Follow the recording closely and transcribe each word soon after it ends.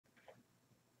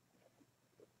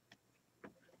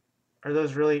Are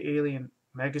those really alien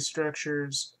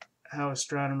megastructures? How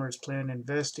astronomers plan to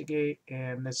investigate,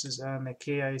 and this is on the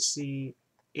KIC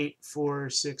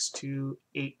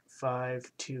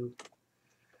 8462852.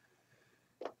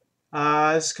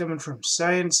 This is coming from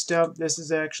Science Dump. This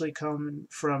is actually coming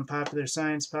from Popular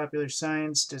Science. Popular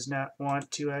Science does not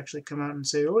want to actually come out and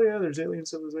say, oh yeah, there's alien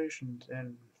civilizations,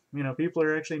 and people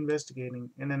are actually investigating,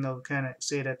 and then they'll kind of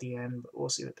say it at the end, but we'll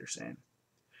see what they're saying.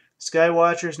 Sky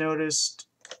Watchers noticed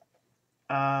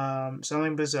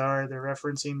something bizarre. They're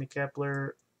referencing the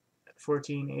Kepler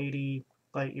 1480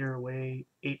 light year away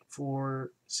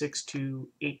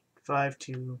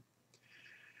 8462852,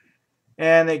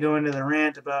 and they go into the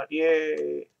rant about,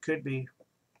 yay, could be.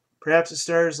 Perhaps a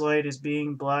star's light is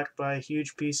being blocked by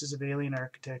huge pieces of alien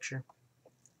architecture.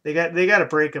 They got to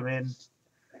break them in.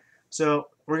 So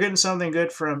we're getting something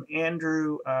good from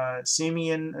Andrew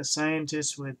Simeon, a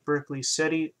scientist with Berkeley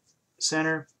SETI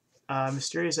Center.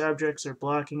 Mysterious objects are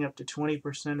blocking up to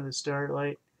 20% of the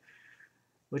starlight,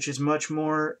 which is much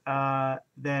more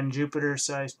than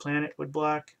Jupiter-sized planet would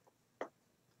block.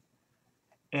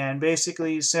 And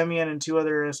basically, Simeon and two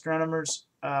other astronomers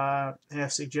have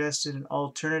suggested an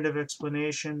alternative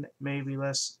explanation that may be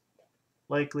less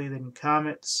likely than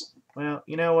comets. Well,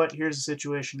 you know what? Here's a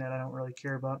situation that I don't really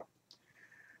care about.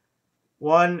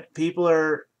 One, people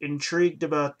are intrigued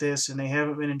about this, and they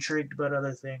haven't been intrigued about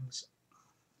other things.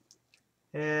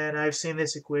 And I've seen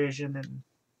this equation, and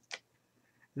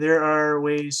there are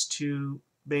ways to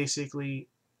basically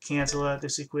cancel out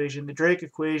this equation. The Drake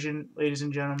equation, ladies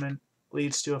and gentlemen,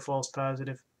 leads to a false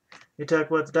positive. They talk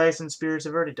about the Dyson spheres.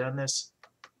 I've already done this.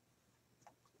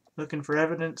 Looking for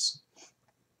evidence.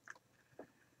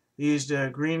 They used a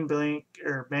Green Bank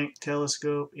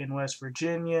telescope in West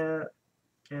Virginia,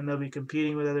 and they'll be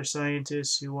competing with other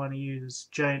scientists who want to use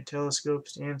giant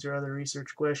telescopes to answer other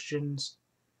research questions.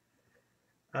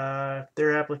 If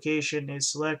their application is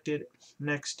selected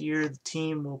next year, the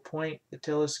team will point the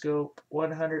telescope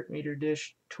 100-meter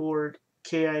dish toward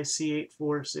KIC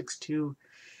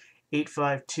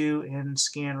 8462852 and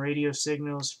scan radio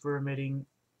signals for emitting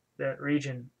that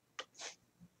region.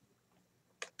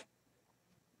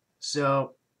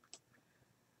 So,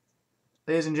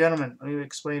 ladies and gentlemen, let me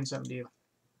explain something to you.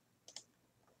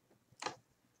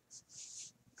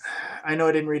 I know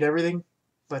I didn't read everything,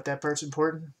 but that part's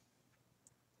important.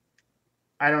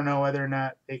 I don't know whether or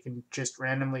not they can just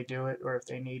randomly do it or if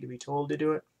they need to be told to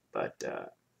do it, but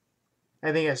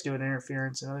I think it has to do with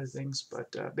interference and other things.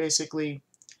 But basically,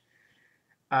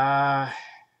 they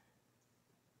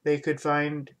could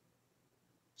find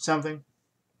something.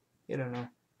 You don't know.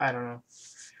 I don't know.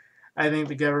 I think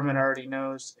the government already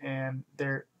knows, and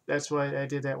that's why I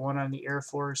did that one on the Air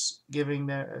Force, giving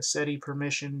the SETI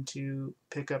permission to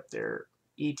pick up their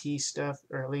ET stuff,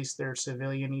 or at least their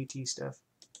civilian ET stuff.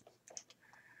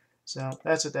 So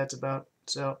that's what that's about.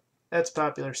 So that's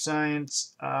Popular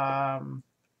Science. That's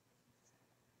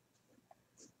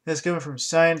coming from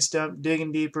Science Dump,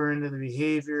 digging deeper into the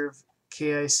behavior of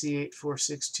KIC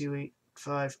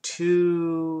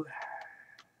 8462852.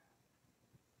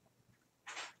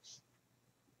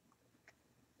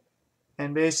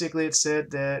 And basically it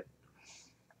said that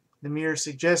the mere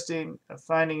suggesting of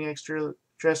finding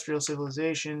extraterrestrial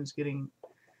civilizations, getting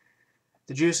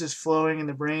the juices flowing in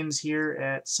the brains here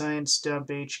at Science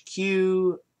Dump HQ,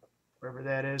 wherever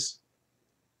that is.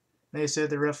 They said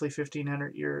they're roughly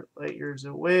 1,500 light years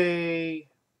away.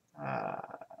 Alright,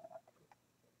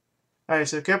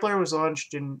 so Kepler was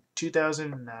launched in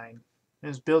 2009. It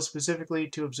was built specifically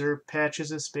to observe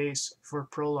patches of space for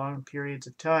prolonged periods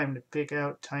of time to pick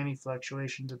out tiny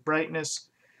fluctuations of brightness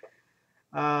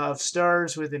of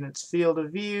stars within its field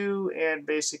of view, and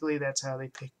basically that's how they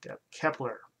picked up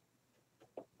Kepler.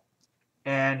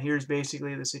 And here's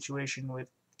basically the situation with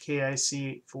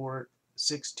KIC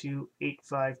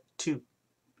 8462852.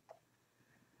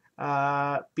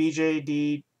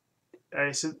 BJD.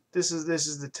 Alright, so this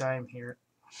is the time here.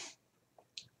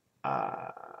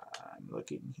 I'm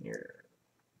looking here.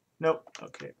 Nope.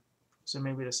 Okay. So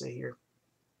maybe to say here.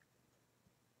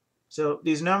 So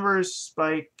these numbers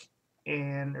spike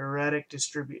and erratic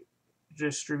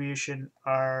distribution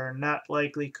are not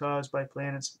likely caused by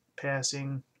planets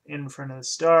passing in front of the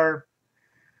star.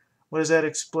 What does that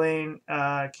explain?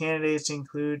 Candidates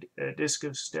include a disk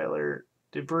of stellar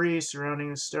debris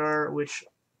surrounding the star, which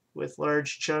with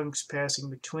large chunks passing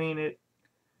between it,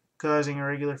 causing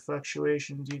irregular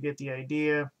fluctuations. You get the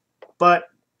idea. But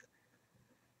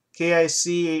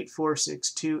KIC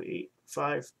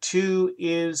 8462852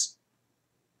 is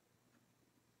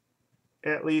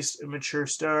at least a mature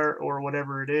star, or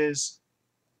whatever it is.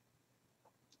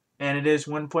 And it is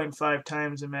 1.5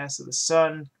 times the mass of the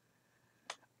sun.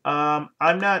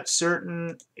 I'm not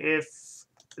certain if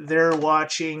they're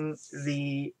watching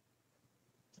the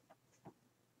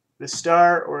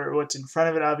star or what's in front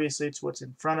of it. Obviously, it's what's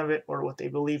in front of it or what they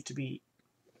believe to be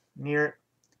near it.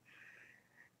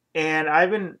 And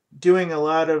I've been doing a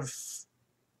lot of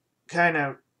kind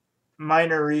of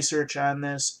minor research on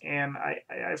this, and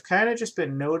I've kind of just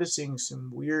been noticing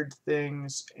some weird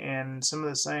things and some of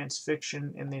the science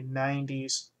fiction in the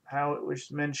 90s, how it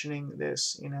was mentioning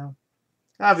this, you know.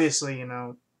 Obviously, you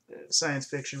know, science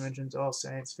fiction mentions all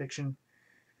science fiction,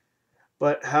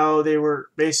 but how they were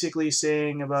basically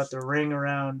saying about the ring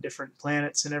around different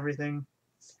planets and everything,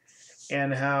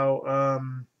 and how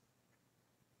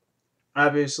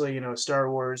obviously, you know,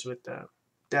 Star Wars with the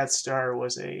Death Star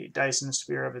was a Dyson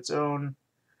sphere of its own,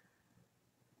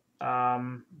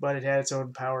 but it had its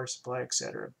own power supply,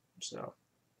 etc. So,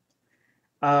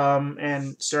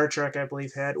 and Star Trek, I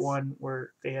believe, had one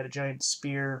where they had a giant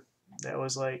spear that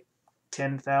was like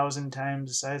 10,000 times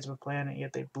the size of a planet,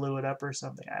 yet they blew it up or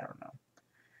something. I don't know.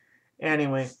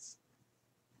 Anyway,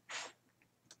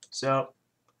 so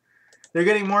they're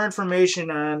getting more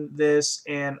information on this,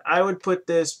 and I would put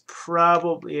this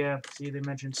probably, yeah, see, they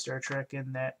mentioned Star Trek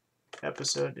in that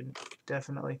episode, and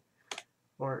definitely,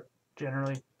 or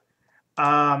generally.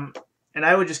 And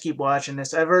I would just keep watching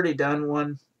this. I've already done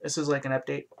one. This is like an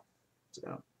update.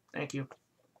 So, thank you.